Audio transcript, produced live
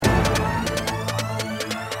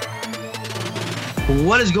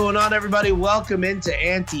What is going on, everybody? Welcome into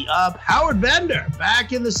Ante Up. Howard Bender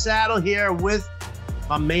back in the saddle here with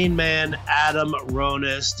my main man, Adam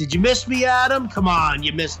Ronis. Did you miss me, Adam? Come on,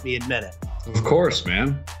 you missed me. Admit it. Of course,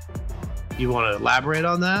 man. You want to elaborate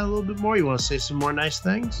on that a little bit more? You want to say some more nice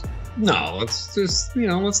things? No, let's just,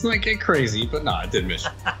 let's not get crazy. But no, I did miss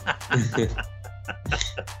you.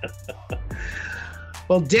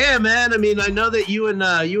 Well, damn, man. I mean, I know that you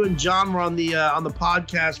and John were on the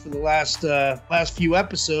podcast for the last few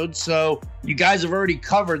episodes. So you guys have already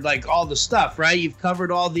covered like all the stuff, right? You've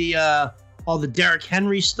covered all the Derrick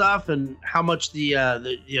Henry stuff and how much the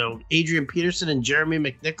Adrian Peterson and Jeremy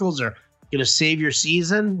McNichols are going to save your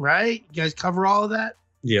season, right? You guys cover all of that?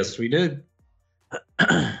 Yes, we did.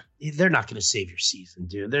 They're not going to save your season,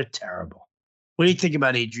 dude. They're terrible. What do you think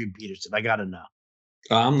about Adrian Peterson? I got to know.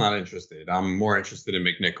 I'm not interested. I'm more interested in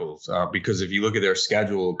McNichols because if you look at their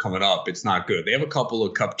schedule coming up, it's not good. They have a couple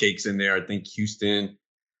of cupcakes in there. I think Houston,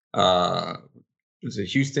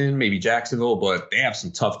 Houston, maybe Jacksonville, but they have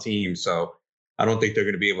some tough teams. So I don't think they're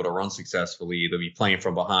going to be able to run successfully. They'll be playing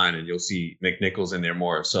from behind, and you'll see McNichols in there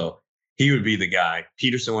more. So he would be the guy.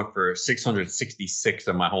 Peterson went for 666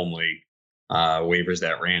 in my home league waivers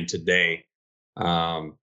that ran today.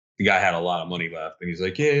 The guy had a lot of money left, and he's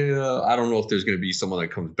like, yeah, I don't know if there's going to be someone that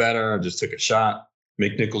comes better. I just took a shot.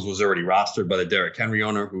 McNichols was already rostered by the Derrick Henry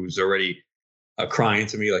owner, who's already crying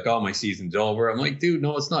to me like, oh, my season's over. I'm like, dude,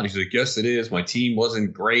 no, it's not. He's like, yes, it is. My team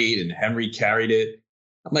wasn't great, and Henry carried it.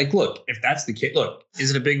 I'm like, look, if that's the case, look,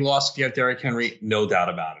 is it a big loss if you have Derrick Henry? No doubt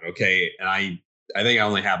about it, okay? And I think I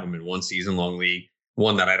only have him in one season-long league,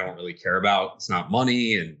 one that I don't really care about. It's not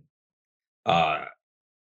money, and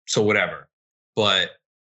so whatever. But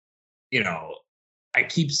I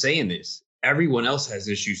keep saying this. Everyone else has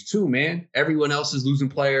issues too, man. Everyone else is losing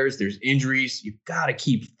players. There's injuries. You got to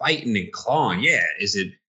keep fighting and clawing. Yeah. Is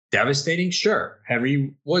it devastating? Sure.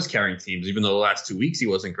 Henry was carrying teams, even though the last 2 weeks he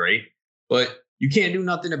wasn't great. But you can't do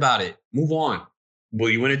nothing about it. Move on. Will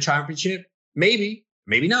you win a championship? Maybe.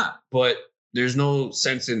 Maybe not. But there's no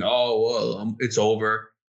sense in, it's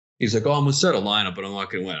over. He's like, I'm going to set a lineup, but I'm not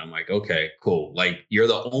going to win. I'm like, okay, cool. Like, you're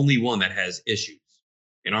the only one that has issues.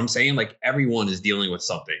 You know what I'm saying? Like, everyone is dealing with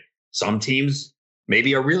something. Some teams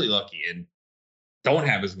maybe are really lucky and don't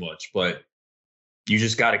have as much, but you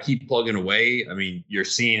just got to keep plugging away. I mean, you're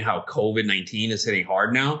seeing how COVID-19 is hitting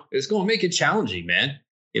hard now. It's going to make it challenging, man.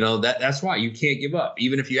 That's why you can't give up,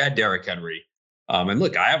 even if you had Derrick Henry. And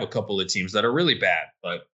look, I have a couple of teams that are really bad,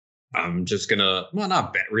 but I'm just going to,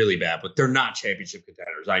 not bad, really bad, but they're not championship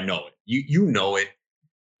contenders. I know it. You know it.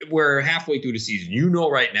 We're halfway through the season. You know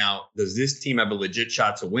right now, does this team have a legit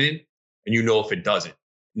shot to win? And you know if it doesn't.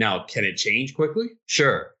 Now, can it change quickly?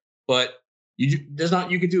 Sure. But there's not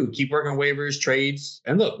you could do. Keep working on waivers, trades.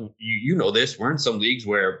 And look, you know this. We're in some leagues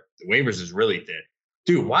where the waivers is really thin.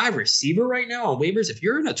 Dude, wide receiver right now on waivers, if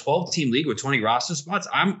you're in a 12-team league with 20 roster spots,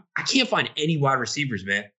 I can't find any wide receivers,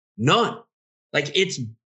 man. None. Like, it's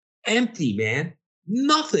empty, man.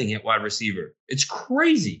 Nothing at wide receiver. It's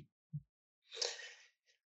crazy.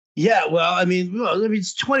 Yeah, well, I mean,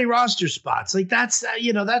 it's 20 roster spots. Like that's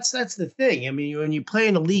the thing. I mean, when you play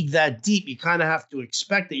in a league that deep, you kind of have to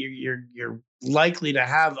expect that you're likely to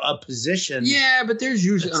have a position. Yeah, but there's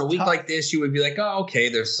usually on a week like this, you would be like, oh, okay,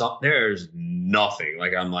 there's nothing.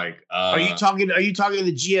 Like I'm like, are you talking the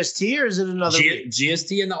GST or is it another league?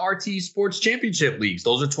 GST and the RT Sports Championship leagues?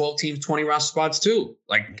 Those are 12 teams, 20 roster spots too.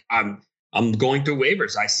 Like I'm going through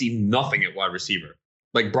waivers. I see nothing at wide receiver.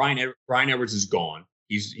 Like Brian Edwards is gone.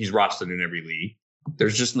 He's rostered in every league.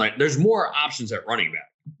 There's more options at running back.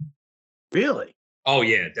 Really? Oh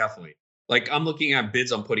yeah, definitely. Like I'm looking at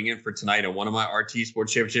bids I'm putting in for tonight at one of my RT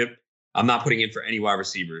Sports Championship. I'm not putting in for any wide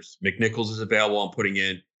receivers. McNichols is available. I'm putting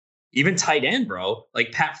in even tight end, bro.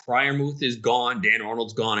 Like Pat Freiermuth is gone. Dan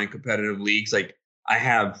Arnold's gone in competitive leagues. Like I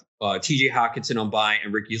have TJ Hockenson on bye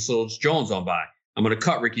and Ricky Seals-Jones on bye. I'm going to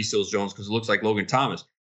cut Ricky Seals-Jones because it looks like Logan Thomas.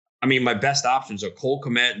 I mean, my best options are Cole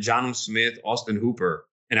Kmet, Jonnu Smith, Austin Hooper,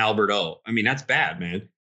 and Albert O. I mean, that's bad, man.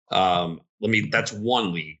 That's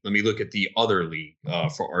one league. Let me look at the other league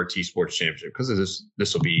for RT Sports Championship because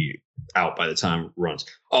this will be out by the time it runs.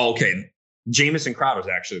 Oh, okay. Jamison Crowder's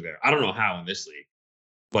actually there. I don't know how in this league,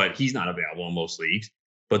 but he's not available in most leagues.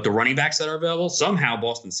 But the running backs that are available, somehow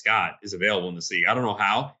Boston Scott is available in this league. I don't know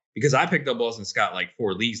how, because I picked up Boston Scott like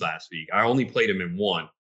 4 leagues last week. I only played him in one.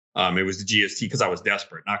 It was the GST because I was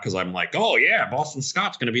desperate, not because I'm like, oh, yeah, Boston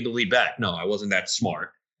Scott's going to be the lead back. No, I wasn't that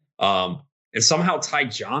smart. And somehow Ty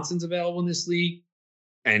Johnson's available in this league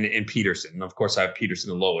and Peterson. And of course, I have Peterson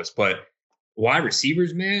the lowest. But wide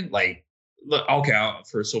receivers, man, like look, okay,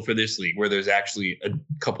 for this league where there's actually a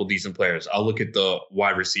couple decent players, I'll look at the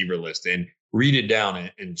wide receiver list and read it down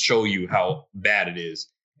and show you how bad it is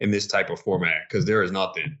in this type of format because there is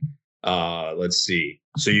nothing. Let's see.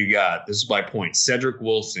 So you got, this is by point, Cedric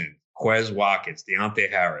Wilson, Quez Watkins, Deontay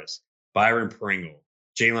Harris, Byron Pringle,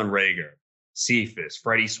 Jalen Reagor, Cephas,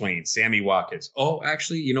 Freddie Swain, Sammy Watkins. Oh,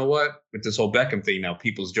 actually, you know what? With this whole Beckham thing now,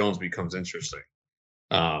 Peoples-Jones becomes interesting.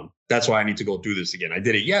 That's why I need to go through this again. I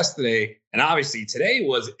did it yesterday, and obviously today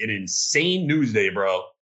was an insane news day, bro.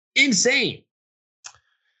 Insane.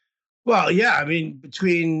 Well, yeah, I mean,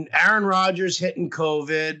 between Aaron Rodgers hitting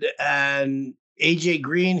COVID and AJ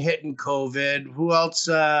Green hitting COVID, who else?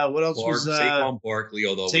 What else was Saquon Barkley?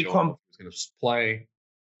 Although we don't know if he's going to play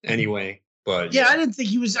anyway. But yeah, I didn't think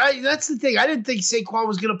he was. That's the thing. I didn't think Saquon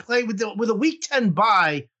was going to play with a Week 10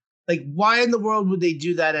 bye. Like, why in the world would they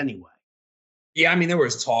do that anyway? Yeah, I mean, there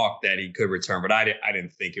was talk that he could return, but I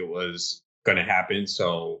didn't think it was going to happen.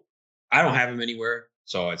 So I don't have him anywhere.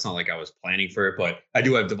 So it's not like I was planning for it. But I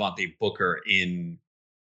do have Devontae Booker in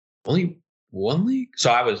only one league.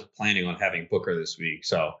 So I was planning on having Booker this week.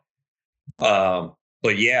 So,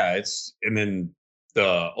 but yeah, and then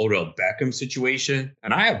the Odell Beckham situation.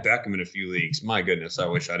 And I have Beckham in a few leagues. My goodness, I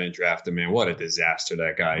wish I didn't draft him, man. What a disaster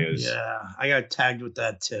that guy is. Yeah, I got tagged with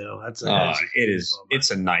that too. It's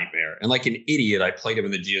a nightmare. And like an idiot, I played him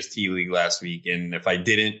in the GST league last week. And if I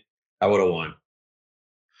didn't, I would have won.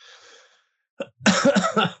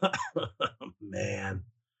 Man.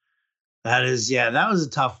 That was a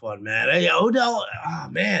tough one, man. Hey, Odell,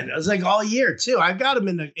 man, it was like all year too. I got him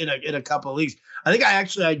in a couple of leagues. I think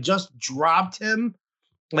I just dropped him.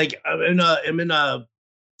 Like I'm in a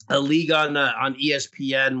league on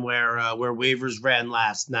ESPN where waivers ran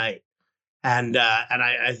last night, and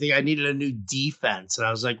I think I needed a new defense, and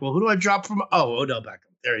I was like, well, who do I drop from? Oh, Odell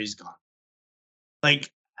Beckham. There, he's gone.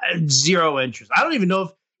 Like zero interest. I don't even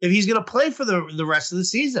know if he's going to play for the rest of the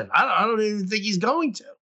season. I don't even think he's going to.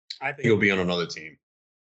 I think he'll be on another team.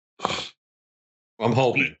 I'm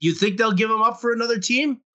hoping. You think they'll give him up for another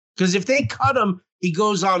team? Because if they cut him, he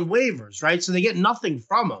goes on waivers, right? So they get nothing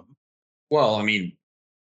from him. Well, I mean,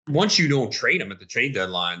 once you don't trade him at the trade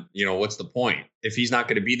deadline, what's the point? If he's not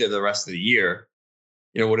going to be there the rest of the year,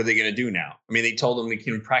 what are they going to do now? I mean, they told him they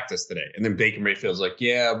can practice today. And then Baker Mayfield's like,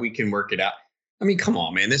 yeah, we can work it out. I mean, come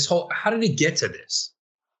on, man. How did it get to this?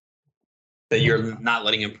 That you're not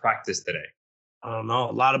letting him practice today? I don't know.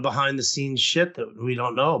 A lot of behind the scenes shit that we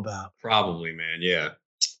don't know about. Probably, man. Yeah.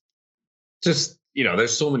 Just,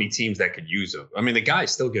 there's so many teams that could use him. I mean, the guy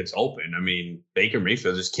still gets open. I mean, Baker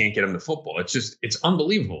Mayfield just can't get him to football. It's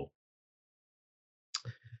unbelievable.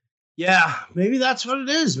 Yeah, maybe that's what it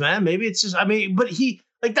is, man. Maybe it's just,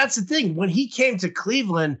 but that's the thing. When he came to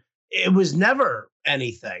Cleveland, it was never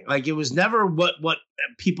anything. Like, it was never what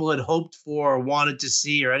people had hoped for or wanted to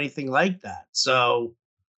see or anything like that. So,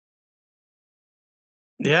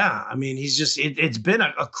 yeah, I mean, he's just, it's been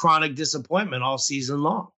a chronic disappointment all season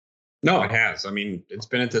long. No, it has. I mean, it's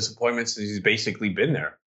been a disappointment since he's basically been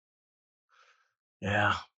there.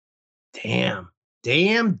 Yeah. Damn.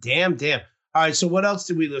 All right, so what else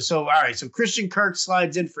did we lose? So, all right, so Christian Kirk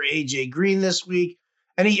slides in for AJ Green this week.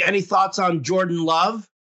 Any thoughts on Jordan Love?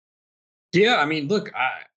 Yeah, I mean, look,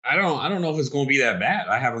 I don't know if it's going to be that bad.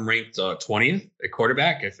 I have him ranked 20th at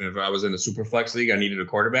quarterback. If I was in a super flex league, I needed a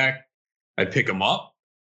quarterback, I'd pick him up.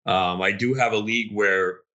 I do have a league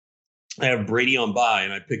where I have Brady on bye,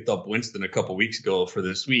 and I picked up Winston a couple weeks ago for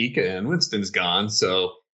this week, and Winston's gone.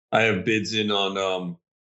 So I have bids in on, I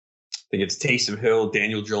think it's Taysom Hill,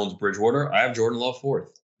 Daniel Jones, Bridgewater. I have Jordan Love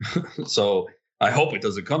fourth. So I hope it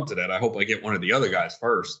doesn't come to that. I hope I get one of the other guys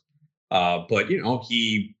first. But,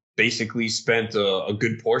 he basically spent a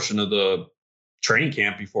good portion of the training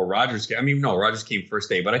camp before Rodgers came. I mean, no, Rodgers came first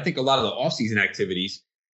day, but I think a lot of the offseason activities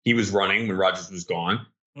he was running when Rodgers was gone.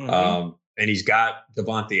 Mm-hmm. And he's got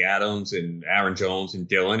Devontae Adams and Aaron Jones and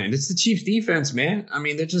Dylan. And it's the Chiefs defense, man. I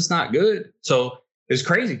mean, they're just not good. So it's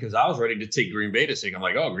crazy because I was ready to take Green Bay to take. I'm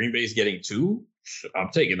like, oh, Green Bay's getting 2. I'm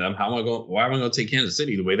taking them. Why am I going to take Kansas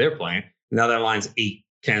City the way they're playing? Now that line's 8,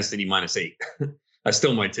 Kansas City -8. I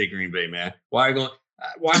still might take Green Bay, man.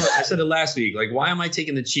 I said it last week. Like, why am I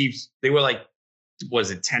taking the Chiefs? They were like,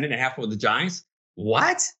 was it 10.5 with the Giants?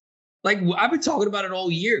 What? Like, I've been talking about it all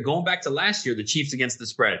year, going back to last year, the Chiefs against the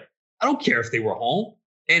spread. I don't care if they were home.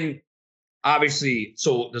 And obviously,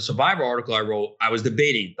 so the Survivor article I wrote, I was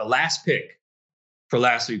debating the last pick for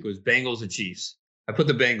last week was Bengals and Chiefs. I put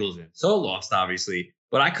the Bengals in. So lost, obviously.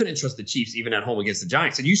 But I couldn't trust the Chiefs even at home against the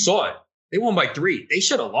Giants. And you saw it. They won by 3. They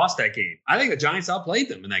should have lost that game. I think the Giants outplayed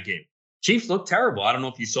them in that game. Chiefs looked terrible. I don't know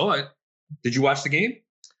if you saw it. Did you watch the game?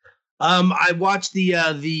 I watched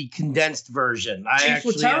the condensed version. Chiefs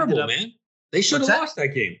were terrible, man. They should have lost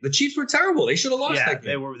that game. The Chiefs were terrible. They should have lost that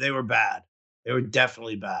game. They were bad. They were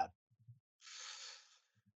definitely bad.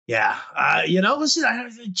 Yeah. Listen,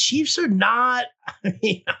 the Chiefs are not. I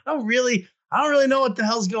mean, I don't really know what the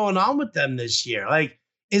hell's going on with them this year. Like,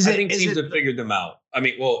 I think teams have figured them out. I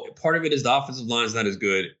mean, well, part of it is the offensive line is not as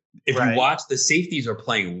good. If you watch, the safeties are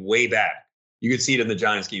playing way back. You could see it in the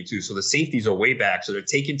Giants game too. So the safeties are way back. So they're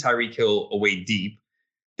taking Tyreek Hill away deep.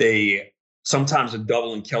 They sometimes are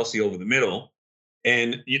doubling Kelce over the middle.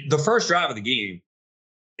 And the first drive of the game,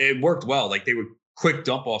 it worked well. Like they were quick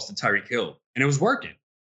dump offs to Tyreek Hill, and it was working.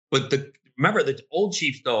 But remember, the old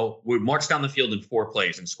Chiefs, though, would march down the field in 4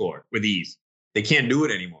 plays and score with ease. They can't do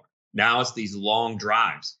it anymore. Now it's these long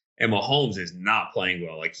drives. And Mahomes is not playing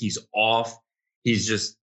well. Like he's off. He's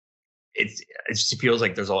just, it just feels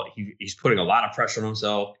like he's putting a lot of pressure on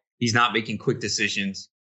himself. He's not making quick decisions.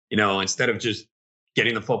 Instead of just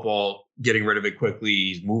getting the football, getting rid of it quickly,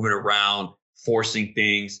 he's moving around, forcing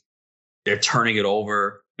things. They're turning it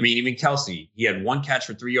over. I mean, even Kelce, he had 1 catch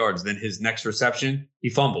for 3 yards. Then his next reception, he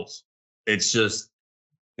fumbles. It's just,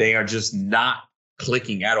 they are just not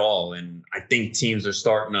clicking at all. And I think teams are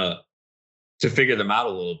starting to figure them out a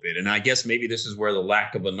little bit. And I guess maybe this is where the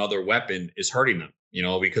lack of another weapon is hurting them,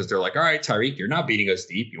 because they're like, all right, Tyreek, you're not beating us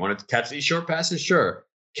deep. You want to catch these short passes? Sure.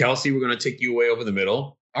 Kelce, we're going to take you away over the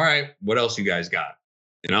middle. All right, what else you guys got?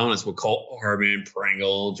 And it's with Colt Harbin,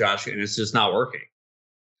 Pringle, Josh, and it's just not working.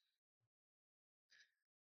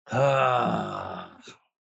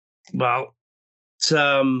 Well, it's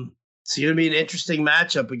going to be an interesting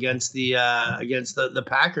matchup against the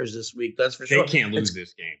Packers this week. That's for sure. They can't lose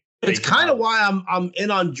this game. It's kind of why I'm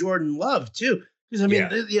in on Jordan Love too, because I mean,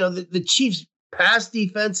 the Chiefs' pass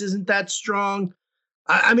defense isn't that strong.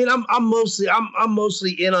 I'm mostly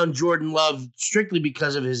in on Jordan Love strictly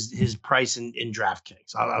because of his price in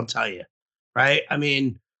DraftKings. I'll tell you, right? I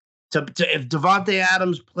mean, if Devontae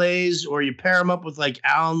Adams plays or you pair him up with like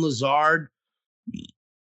Allen Lazard,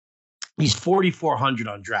 he's 4,400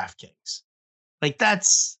 on DraftKings. Like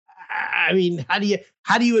that's, I mean, how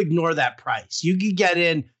do you ignore that price? You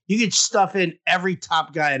could stuff in every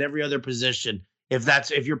top guy at every other position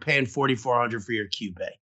if you're paying 4,400 for your QB.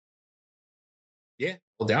 Yeah,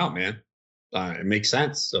 no doubt, man. It makes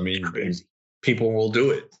sense. I mean, people will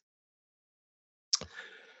do it.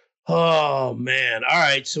 Oh man! All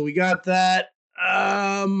right, so we got that.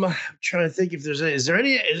 I'm trying to think if is there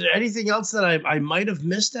anything else that I might have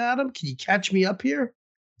missed, Adam? Can you catch me up here?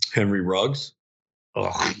 Henry Ruggs.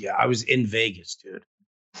 Oh yeah, I was in Vegas, dude.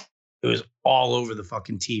 It was all over the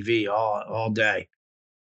fucking TV all day.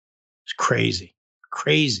 It's crazy.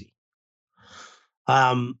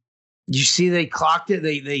 You see they clocked it.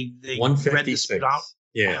 They 156.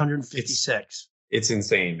 Yeah, 156. It's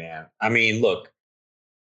insane, man. I mean, look,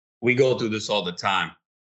 we go through this all the time,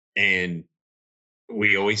 and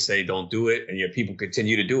we always say don't do it, and yet people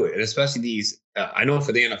continue to do it. And especially these, I know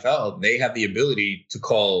for the NFL, they have the ability to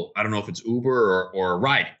call, I don't know if it's Uber or a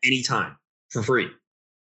ride anytime for free.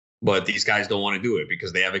 But these guys don't want to do it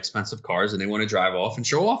because they have expensive cars and they want to drive off and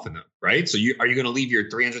show off in them, right? So are you going to leave your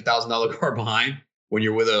 $300,000 car behind when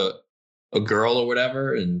you're with a girl or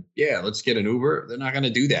whatever? And yeah, let's get an Uber. They're not going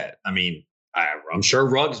to do that. I mean, I'm sure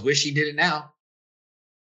Ruggs wish he did it now.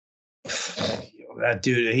 That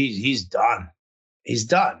dude, he's done. He's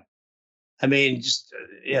done. I mean, just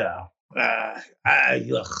ugh.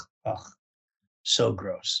 So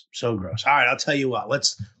gross. All right, I'll tell you what.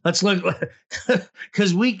 Let's look,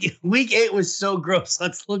 because week 8 was so gross.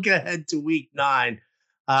 Let's look ahead to week 9.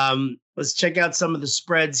 Let's check out some of the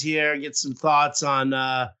spreads here. Get some thoughts on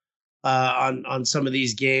some of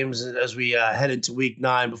these games as we head into week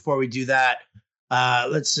 9. Before we do that,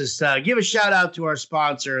 let's just give a shout out to our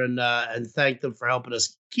sponsor and thank them for helping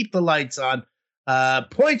us keep the lights on.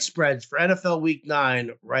 Point spreads for NFL Week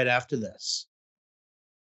 9 right after this.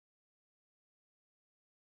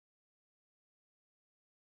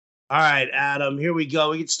 All right, Adam, here we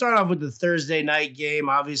go. We can start off with the Thursday night game.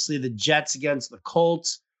 Obviously, the Jets against the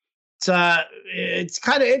Colts. It's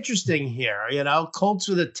kind of interesting here. Colts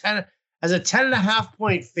with a 10.5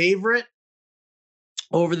 point favorite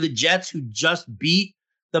over the Jets, who just beat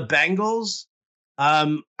the Bengals.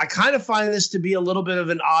 I kind of find this to be a little bit of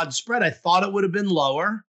an odd spread. I thought it would have been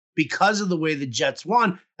lower because of the way the Jets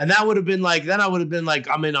won. And that would have been like, then I would have been like,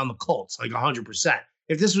 I'm in on the Colts, like 100%.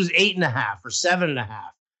 If this was 8.5 or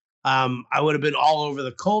 7.5, I would have been all over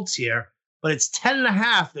the Colts here, but it's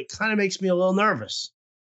 10.5 that kind of makes me a little nervous.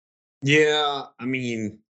 Yeah, I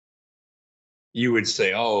mean, you would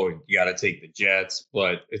say, oh, you got to take the Jets,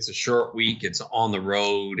 but it's a short week. It's on the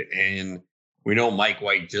road, and we know Mike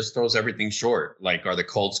White just throws everything short. Like, are the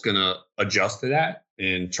Colts going to adjust to that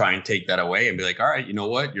and try and take that away and be like, all right, you know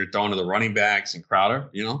what? You're throwing to the running backs and Crowder,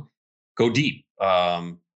 go deep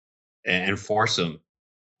and force them.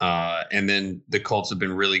 And then the Colts have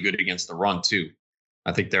been really good against the run, too.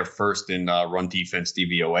 I think they're first in run defense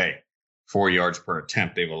DVOA, 4 yards per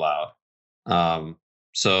attempt they've allowed. I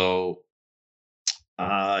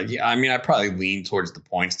probably lean towards the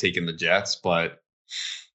points taking the Jets, but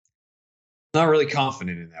not really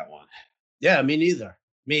confident in that one. Yeah, me neither.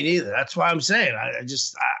 That's why I'm saying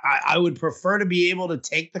I would prefer to be able to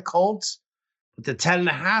take the Colts, but the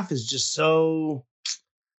 10.5 is just so.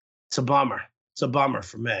 It's a bummer. It's a bummer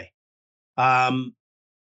for me. All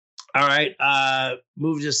right.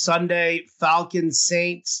 Move to Sunday. Falcons,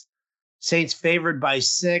 Saints. Saints favored by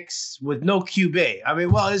 6 with no QB.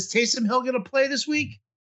 Is Taysom Hill going to play this week?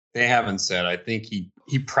 They haven't said. I think he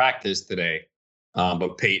practiced today,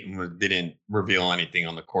 but Peyton didn't reveal anything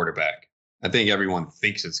on the quarterback. I think everyone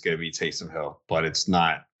thinks it's going to be Taysom Hill, but it's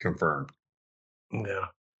not confirmed. Yeah.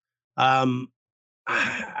 I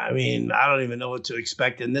don't even know what to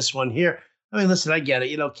expect in this one here. Listen, I get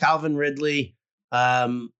it. Calvin Ridley,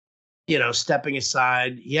 stepping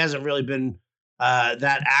aside. He hasn't really been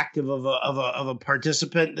that active of a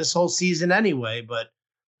participant this whole season anyway, but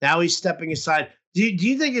now he's stepping aside. Do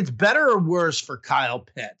you think it's better or worse for Kyle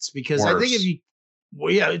Pitts? Because worse. I think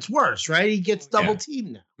it's worse, right? He gets double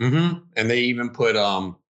teamed now. Mm-hmm. And they even put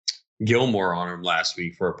Gilmore on him last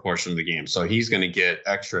week for a portion of the game. So he's going to get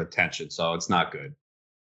extra attention. So it's not good.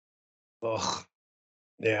 Oh,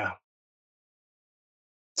 yeah.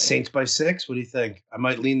 Saints by 6. What do you think? I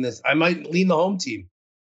might lean the home team.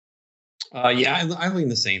 I lean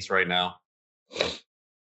the Saints right now.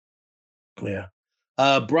 Yeah.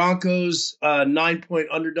 Broncos 9-point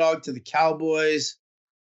underdog to the Cowboys.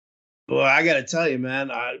 Boy, I got to tell you,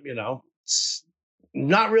 man, it's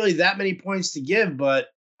not really that many points to give, but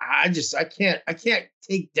I can't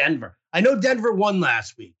take Denver. I know Denver won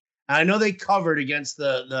last week. I know they covered against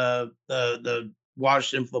the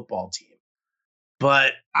Washington football team.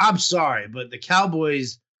 But I'm sorry, but the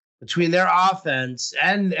Cowboys, between their offense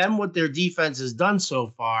and what their defense has done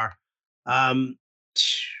so far, I'm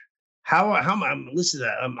listen to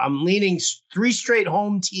that. I'm leaning 3 straight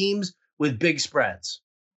home teams with big spreads.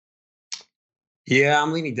 Yeah,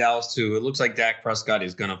 I'm leaning Dallas too. It looks like Dak Prescott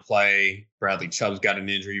is going to play. Bradley Chubb's got an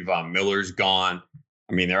injury. Von Miller's gone.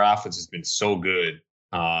 Their offense has been so good,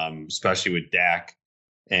 especially with Dak.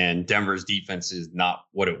 And Denver's defense is not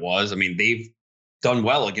what it was. They've done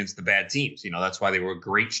well against the bad teams. That's why they were a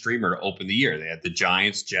great streamer to open the year. They had the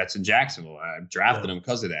Giants, Jets, and Jacksonville. I drafted them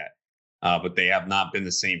because of that. But they have not been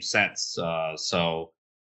the same since. You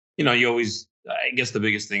always, I guess the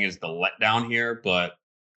biggest thing is the letdown here, but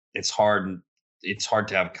it's hard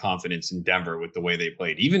to have confidence in Denver with the way they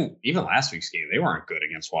played. Even last week's game, they weren't good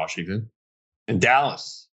against Washington. And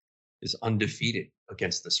Dallas is undefeated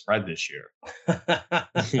against the spread this year.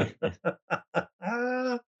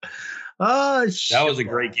 That was a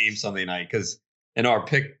great game Sunday night because in our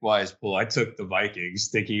pick-wise pool, I took the Vikings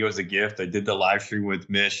thinking it was a gift. I did the live stream with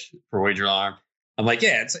Mish for Wager Alarm. I'm like,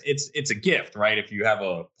 yeah, it's a gift, right? If you have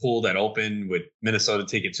a pool that opened with Minnesota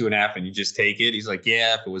take it 2.5 and you just take it. He's like,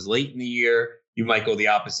 yeah, if it was late in the year, you might go the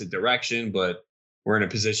opposite direction, but we're in a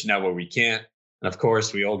position now where we can't. And of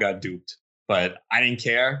course, we all got duped. But I didn't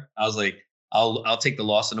care. I was like, I'll take the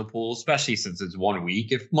loss in the pool, especially since it's 1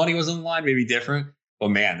 week. If money was on the line, maybe different. But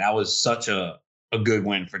man, that was such a good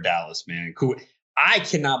win for Dallas, man. Cool. I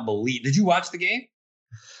cannot believe. Did you watch the game?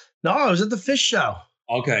 No, I was at the Fish Show.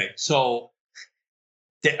 Okay, so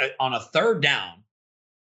on a third down,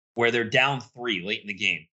 where they're down 3 late in the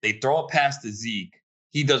game, they throw a pass to Zeke.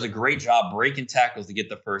 He does a great job breaking tackles to get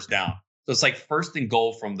the first down. So it's like 1st and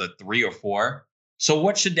goal from the 3 or 4. So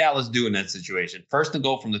what should Dallas do in that situation? 1st and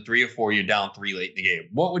goal from the 3 or 4, you're down 3 late in the game.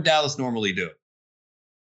 What would Dallas normally do?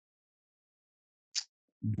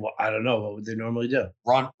 Well, I don't know. What would they normally do?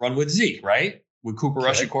 Run with Zeke, right? Would Cooper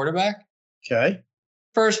Rush your quarterback? Okay.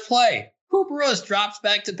 First play, Cooper Rush drops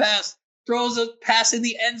back to pass, throws a pass in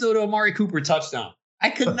the end zone to Amari Cooper, touchdown. I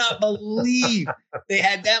could not believe they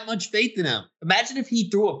had that much faith in him. Imagine if he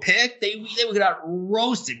threw a pick, they would have got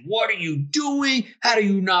roasted. What are you doing? How do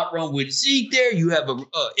you not run with Zeke there? You have an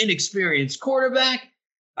inexperienced quarterback.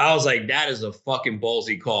 I was like, that is a fucking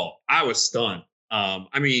ballsy call. I was stunned. I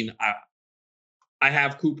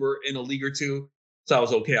have Cooper in a league or two, so I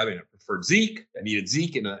was okay. I preferred Zeke. I needed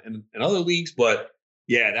Zeke in other leagues, but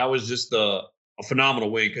yeah, that was just a phenomenal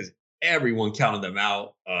win because everyone counted them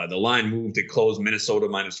out. The line moved to close Minnesota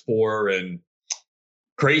 -4 and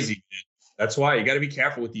crazy. That's why you got to be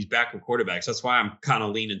careful with these backup quarterbacks. That's why I'm kind of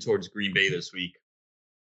leaning towards Green Bay this week.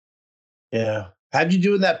 Yeah. How'd you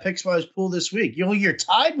do in that Picks-Wise pool this week? You're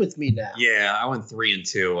tied with me now. Yeah, I went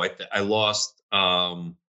 3-2. I lost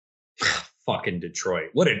fucking Detroit.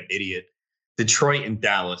 What an idiot. Detroit and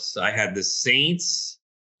Dallas. I had the Saints,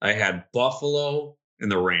 I had Buffalo,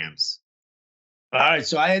 and the Rams. All right,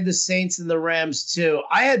 so I had the Saints and the Rams too.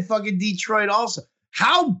 I had fucking Detroit also.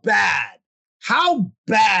 How bad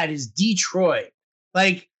is Detroit?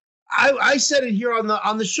 Like, I said it here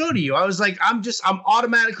on the show to you. I was like, I'm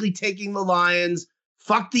automatically taking the Lions.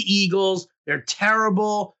 Fuck the Eagles. They're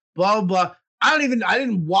terrible. Blah, blah, blah. I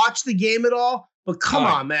didn't watch the game at all. But come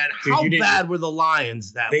on, man. How bad were the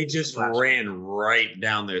Lions that They just ran right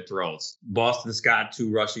down their throats. Boston Scott, 2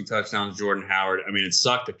 rushing touchdowns. Jordan Howard. I mean, it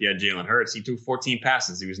sucked if you had Jalen Hurts. He threw 14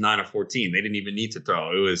 passes. He was 9 of 14. They didn't even need to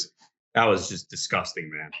throw. That was just disgusting,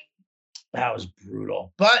 man. That was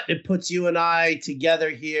brutal. But it puts you and I together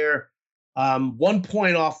here. 1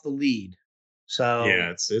 point off the lead. So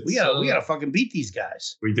yeah, we gotta fucking beat these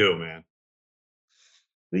guys. We do, man.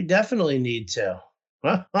 We definitely need to.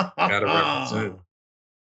 Gotta represent.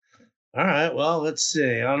 All right. Well, let's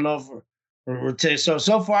see. I don't know if we're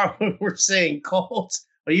so far we're saying Colts.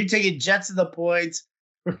 Are you taking Jets to the points?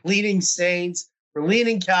 We're leaning Saints. We're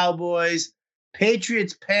leaning Cowboys.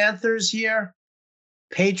 Patriots, Panthers here.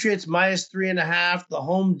 Patriots -3.5. The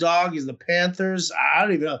home dog is the Panthers. I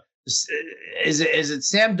don't even know. Is it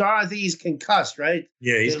Sam Darnold? I think he's concussed, right?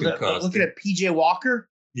 Yeah, he's concussed. Looking at PJ Walker.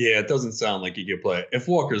 Yeah, it doesn't sound like he could play. If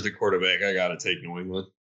Walker's the quarterback, I got to take New England.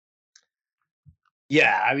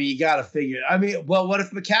 Yeah, I mean, you got to figure. I mean, well, what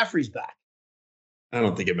if McCaffrey's back? I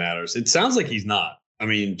don't think it matters. It sounds like he's not. I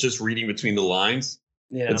mean, just reading between the lines,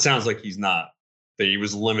 it sounds like he's not. That he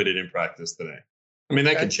was limited in practice today. I mean,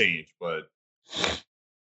 that can change, but.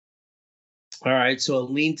 All right, so a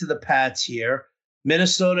lean to the Pats here.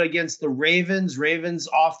 Minnesota against the Ravens. Ravens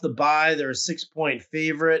off the bye. They're a 6-point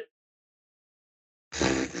favorite.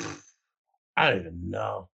 I don't even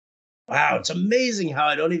know. Wow, it's amazing how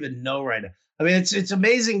I don't even know right now. I mean, it's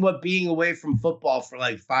amazing what being away from football for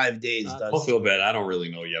like 5 days does. I don't feel bad. I don't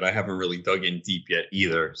really know yet. I haven't really dug in deep yet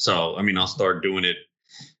either. So, I mean, I'll start doing it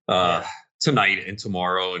tonight and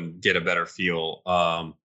tomorrow and get a better feel.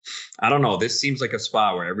 I don't know. This seems like a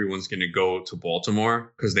spot where everyone's going to go to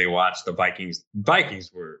Baltimore because they watched the Vikings.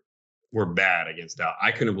 Vikings were bad against Dallas.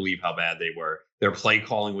 I couldn't believe how bad they were. Their play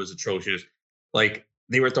calling was atrocious. Like,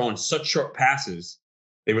 they were throwing such short passes.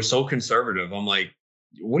 They were so conservative. I'm like,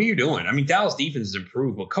 what are you doing? I mean, Dallas defense has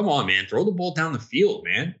improved, but come on, man. Throw the ball down the field,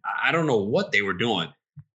 man. I don't know what they were doing.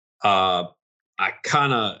 It's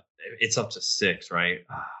up to 6, right?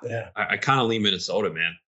 Yeah. I kind of lean Minnesota,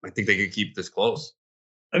 man. I think they could keep this close.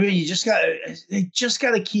 I mean, they just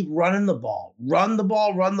got to keep running the ball. Run the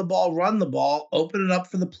ball, run the ball, run the ball. Open it up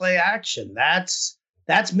for the play action. That's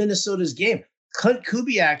Minnesota's game. Clint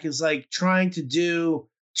Kubiak is like trying to do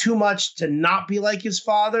too much to not be like his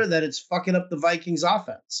father that it's fucking up the Vikings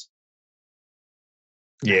offense.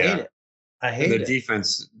 Yeah. I hate it. The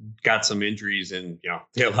defense got some injuries and,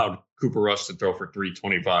 they allowed Cooper Rush to throw for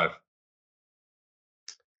 325.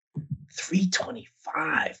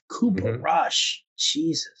 325. Cooper Rush.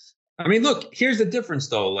 Jesus. I mean, look, here's the difference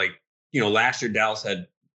though. Like, last year Dallas had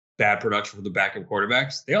bad production for the backup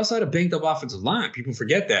quarterbacks. They also had a banged up offensive line. People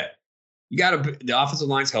forget that. The offensive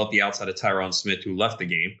line's healthy outside of Tyron Smith, who left the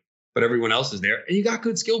game, but everyone else is there. And you got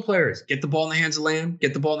good skill players. Get the ball in the hands of Lamb.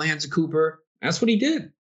 Get the ball in the hands of Cooper. That's what he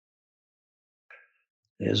did.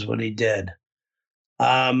 Is what he did.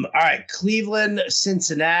 All right. Cleveland,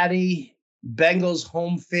 Cincinnati. Bengals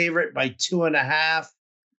home favorite by 2.5.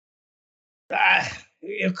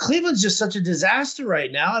 Cleveland's just such a disaster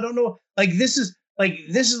right now. I don't know. This is like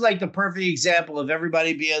the perfect example of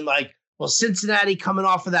everybody being like, well, Cincinnati coming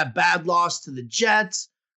off of that bad loss to the Jets.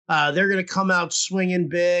 They're going to come out swinging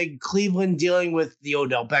big. Cleveland dealing with the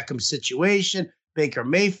Odell Beckham situation. Baker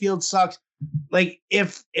Mayfield sucks. Like,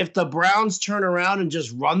 if the Browns turn around and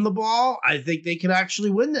just run the ball, I think they can actually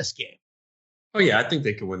win this game. Oh, yeah, I think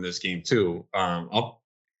they could win this game, too.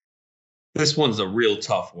 This one's a real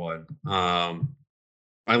tough one. I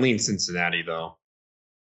lean Cincinnati, though.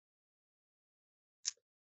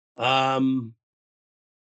 I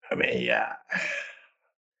mean, yeah.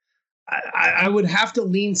 I would have to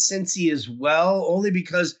lean Cincy as well, only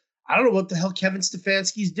because I don't know what the hell Kevin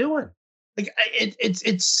Stefanski's doing. Like,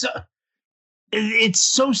 it's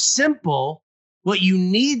so simple what you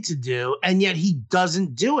need to do, and yet he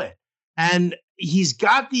doesn't do it. And he's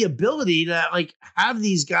got the ability to like have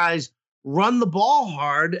these guys run the ball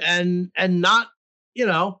hard and not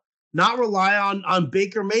rely on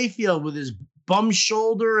Baker Mayfield with his bum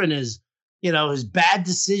shoulder and his his bad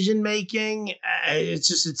decision making.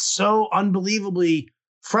 It's so unbelievably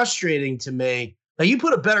frustrating to me. Now, you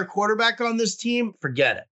put a better quarterback on this team,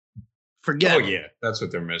 forget it. Forget it. yeah, that's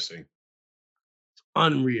what they're missing.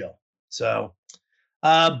 Unreal. So,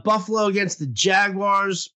 Buffalo against the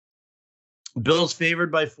Jaguars. Bills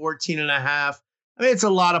favored by 14.5. I mean, it's a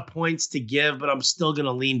lot of points to give, but I'm still going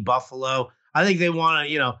to lean Buffalo. I think they want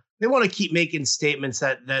to, keep making statements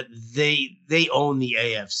that they own the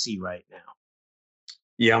AFC right now.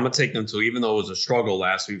 Yeah, I'm going to take them too, even though it was a struggle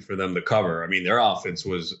last week for them to cover. I mean, their offense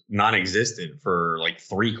was non-existent for like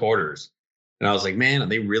 3 quarters. And I was like, man, are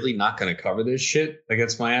they really not going to cover this shit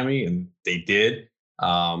against Miami? And they did.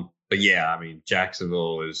 But yeah, I mean,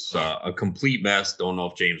 Jacksonville is a complete mess. Don't know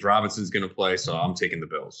if James Robinson's going to play, so I'm taking the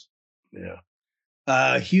Bills. Yeah.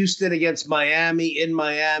 Houston against Miami in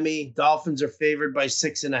Miami. Dolphins are favored by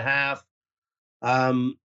 6.5.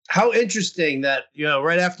 How interesting that,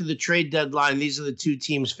 right after the trade deadline, these are the two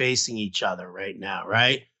teams facing each other right now,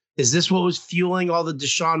 right? Is this what was fueling all the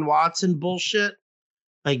Deshaun Watson bullshit?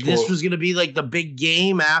 Like this was going to be like the big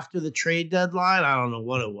game after the trade deadline? I don't know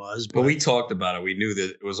what it was. But we talked about it. We knew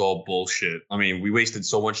that it was all bullshit. I mean, we wasted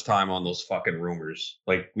so much time on those fucking rumors.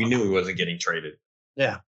 Like we knew he wasn't getting traded.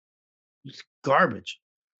 Yeah. It's garbage.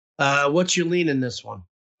 What's your lean in this one?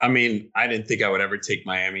 I mean, I didn't think I would ever take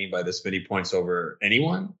Miami by this many points over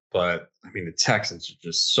anyone. But, I mean, the Texans are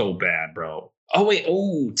just so bad, bro. Oh, wait.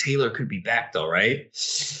 Oh, Taylor could be back, though, right?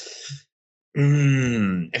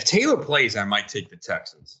 If Taylor plays, I might take the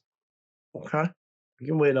Texans. Okay. We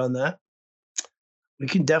can wait on that. We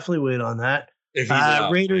can definitely wait on that.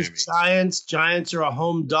 Raiders, Miami. Giants are a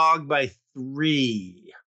home dog by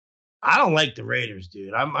 3. I don't like the Raiders,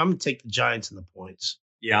 dude. I'm going to take the Giants in the points.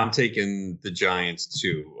 Yeah, I'm taking the Giants,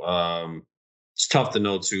 too. It's tough to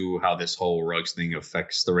know, too, how this whole Ruggs thing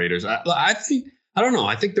affects the Raiders. I don't know.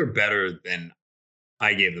 I think they're better than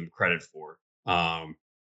I gave them credit for. Damn,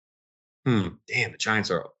 the Giants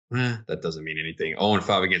are, that doesn't mean anything.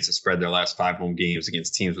 0-5 against the spread their last 5 home games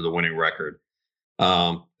against teams with a winning record.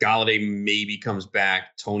 Galladay maybe comes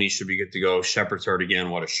back. Tony should be good to go. Shepard's hurt again.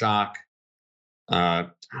 What a shock.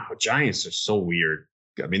 Giants are so weird.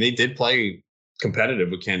 I mean, they did play competitive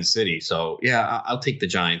with Kansas City. So, yeah, I'll take the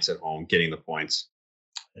Giants at home getting the points.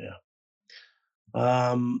 Yeah.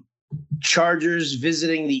 Chargers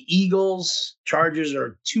visiting the Eagles. Chargers are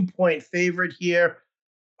a 2-point favorite here.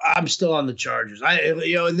 I'm still on the Chargers. And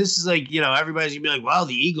this is like, everybody's gonna be like, well,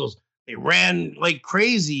 the Eagles, they ran like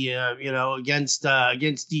crazy, against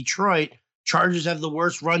Detroit. Chargers have the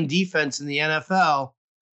worst run defense in the NFL.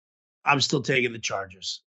 I'm still taking the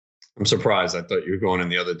Chargers. I'm surprised. I thought you were going in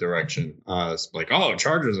the other direction. It's like, oh,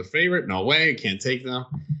 Chargers a favorite? No way. Can't take them.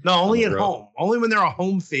 No, only at home. Only when they're a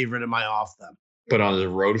home favorite am I off them. But on the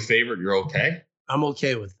road favorite, you're okay? I'm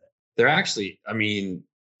okay with it. They're actually, I mean,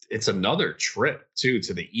 it's another trip, too,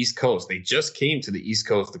 to the East Coast. They just came to the East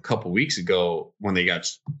Coast a couple weeks ago when they got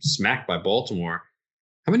smacked by Baltimore.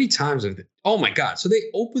 How many times have they? Oh, my God. So they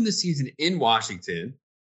opened the season in Washington.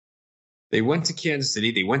 They went to Kansas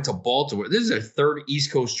City. They went to Baltimore. This is their 3rd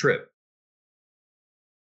East Coast trip.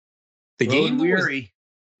 The game weary.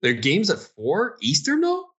 Their game's at 4 Eastern,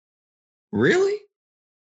 though? Really?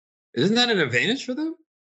 Isn't that an advantage for them?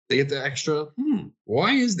 They get the extra.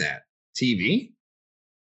 Why is that? TV?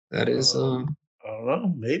 That is. I don't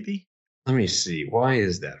know. Maybe. Let me see. Why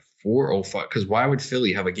is that 4:05? Because why would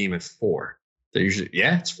Philly have a game at 4? They're usually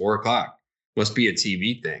it's 4:00. Must be a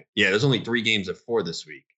TV thing. Yeah, there's only 3 games at 4 this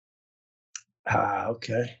week.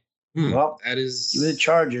 Okay. Well, that is the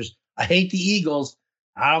Chargers. I hate the Eagles.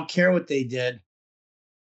 I don't care what they did.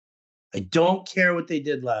 I don't care what they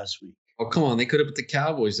did last week. Oh, come on. They could have put the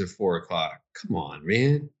Cowboys at 4:00. Come on,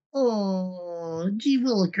 man. Oh, gee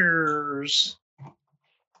willikers.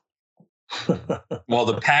 Well,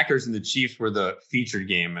 the Packers and the Chiefs were the featured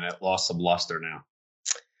game, and it lost some luster now.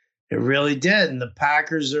 It really did. And the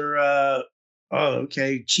Packers are,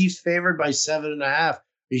 okay. Chiefs favored by 7.5.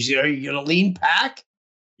 Are you going to lean Pack?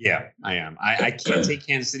 Yeah, I am. I can't take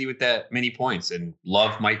Kansas City with that many points. And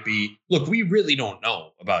Love might be. Look, we really don't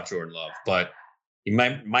know about Jordan Love, but he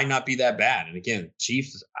might not be that bad. And again,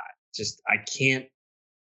 Chiefs, I can't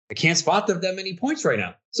spot them that many points right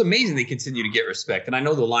now. It's amazing they continue to get respect. And I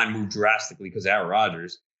know the line moved drastically because of Aaron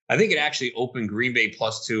Rodgers. I think it actually opened Green Bay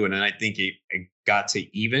 +2, and then I think it got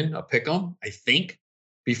to even a pick 'em, I think,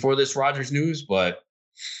 before this Rodgers news. But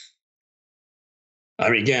I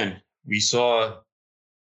mean, again, we saw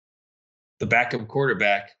the backup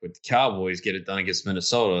quarterback with the Cowboys get it done against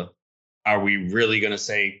Minnesota. Are we really going to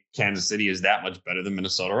say Kansas City is that much better than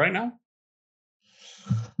Minnesota right now?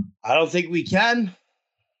 I don't think we can.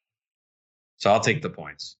 So I'll take the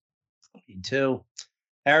points. Me too.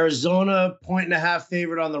 Arizona, 1.5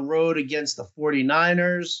 favorite on the road against the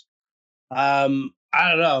 49ers. I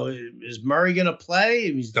don't know. Is Murray going to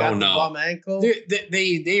play? He's got the bum ankle.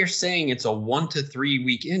 They are saying it's a 1 to 3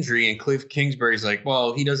 week injury, and Cliff Kingsbury's like,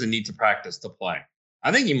 well, he doesn't need to practice to play.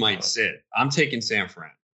 I think he might sit. I'm taking San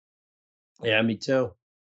Fran. Yeah, me too.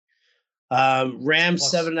 Rams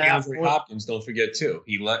 7.5. Hopkins, don't forget too.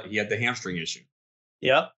 He had the hamstring issue.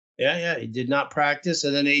 Yep. Yeah. He did not practice,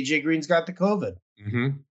 and then AJ Green's got the COVID. Mm-hmm.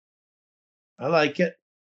 I like it.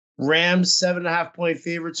 Rams 7.5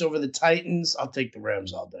 favorites over the Titans. I'll take the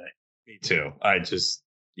Rams all day. Me too.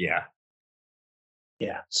 Yeah.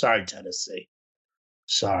 Sorry, Tennessee.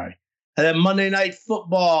 Sorry. And then Monday Night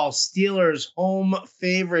Football, Steelers home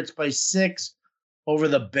favorites by 6 over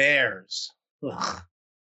the Bears. Ugh.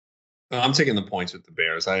 I'm taking the points with the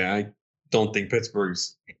Bears. I don't think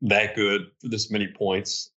Pittsburgh's that good for this many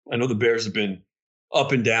points. I know the Bears have been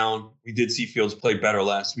up and down. We did see Fields play better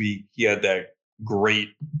last week. He had that great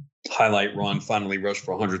highlight run, finally rushed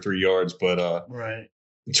for 103 yards, but right.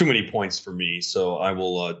 Too many points for me. So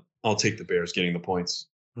I'll take the Bears getting the points.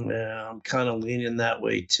 Yeah, I'm kind of leaning that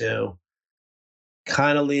way too.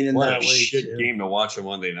 Shit game to watch on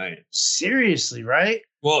Monday night. Seriously, right?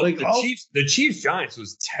 Well, the Chiefs Giants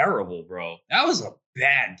was terrible, bro. That was a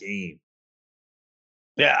bad game.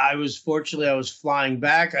 Yeah, I was flying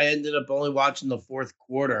back. I ended up only watching the fourth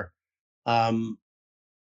quarter.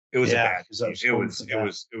 It was a bad game.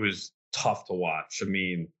 It was tough to watch. I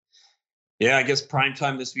mean, yeah, I guess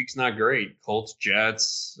primetime this week's not great. Colts,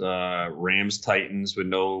 Jets, Rams, Titans with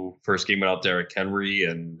no first game without Derrick Henry,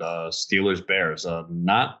 and Steelers, Bears.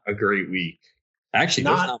 Not a great week. Actually,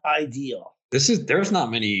 not ideal. There's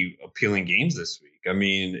not many appealing games this week. I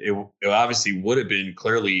mean, it obviously would have been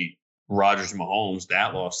clearly Rodgers, Mahomes.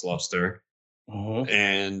 That lost luster. Mm-hmm.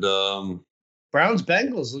 And Browns,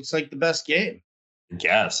 Bengals looks like the best game. I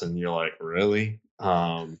guess, and you're like, really?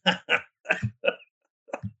 I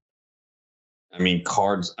mean,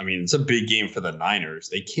 Cards. I mean, it's a big game for the Niners.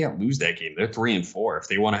 They can't lose that game. They're 3-4 if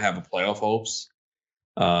they want to have a playoff hopes.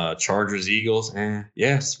 Chargers, Eagles.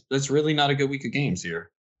 Yes, that's really not a good week of games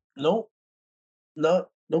here. Nope. What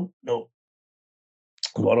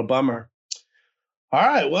a bummer. All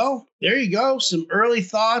right, well, there you go. Some early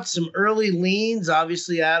thoughts, some early leans.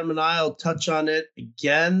 Obviously, Adam and I will touch on it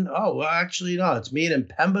again. Oh, well, actually, no, it's me and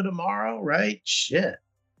Pemba tomorrow, right? Shit.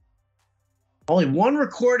 Only one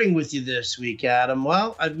recording with you this week, Adam.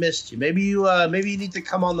 Well, I've missed you. Maybe you need to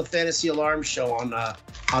come on the Fantasy Alarm Show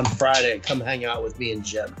on Friday and come hang out with me and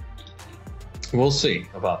Jim. We'll see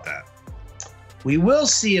about that. We will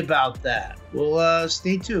see about that. We'll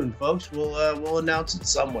stay tuned, folks. We'll announce it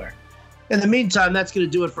somewhere. In the meantime, that's going to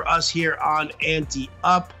do it for us here on Ante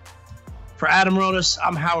Up. For Adam Rodas,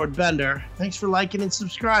 I'm Howard Bender. Thanks for liking and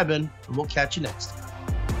subscribing, and we'll catch you next time.